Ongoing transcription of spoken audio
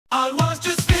I was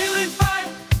just feeling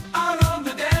fine out on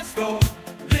the dance floor,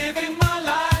 living my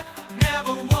life,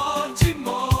 never wanting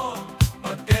more.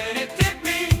 But then it hit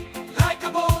me like a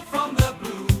bolt from the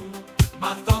blue.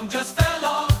 My thumb just fell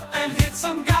off and hit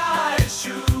some guy's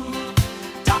shoe.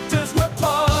 Doctors were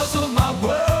puzzled, my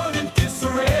world in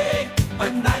disarray. A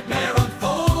nightmare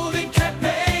unfolding, can't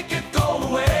make it go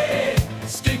away.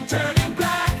 Skin turning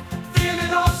black,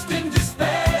 feeling lost in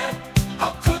despair.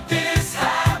 How could this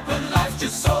happen? Life's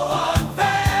just so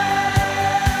unfair.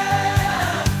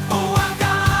 Oh, I've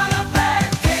got a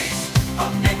bad case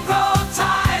of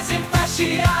necrotizing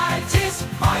fasciitis.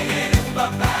 Fighting in the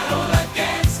battle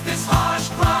against this harsh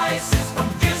crisis. From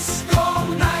disco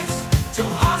nights to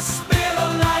hospital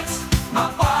nights, my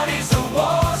body's a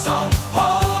war zone,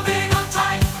 holding on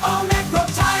tight. Oh,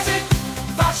 necrotizing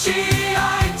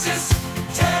fasciitis,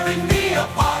 tearing me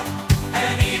apart.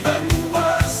 And even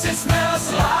worse, it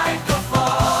smells like a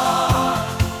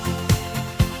fart.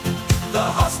 The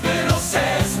hospital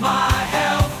says my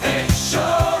health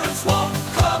insurance won't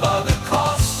cover the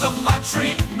cost of my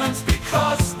treatments,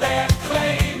 because they're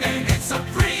claiming it's a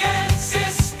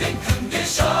pre-existing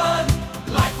condition.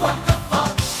 Like, what the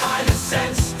fuck kind of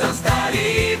sense does that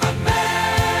even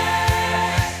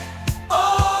make?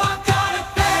 Oh, I've got a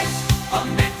case of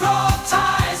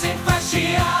necrotizing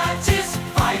fasciitis,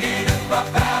 fighting a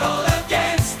battle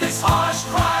against this harsh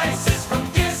crisis. From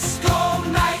disco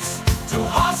nights to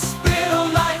hospital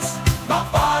nights, my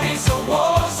body's a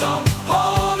war zone,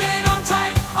 holding on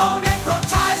tight. Oh,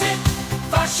 necrotizing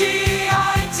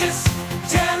fasciitis,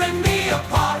 tearing me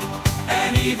apart.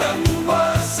 And even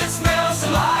worse, it smells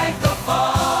like a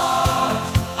fart.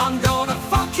 I'm gonna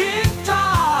fucking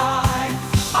die.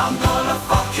 I'm gonna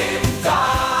fucking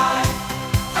die.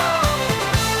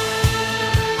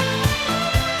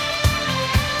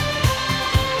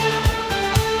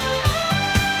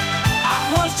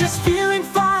 I was just feeling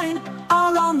fine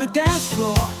out on the dance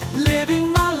floor,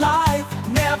 living my life,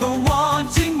 never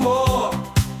wanting more.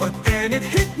 But then it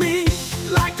hit me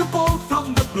like a bolt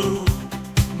from the blue.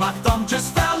 My thumb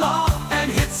just fell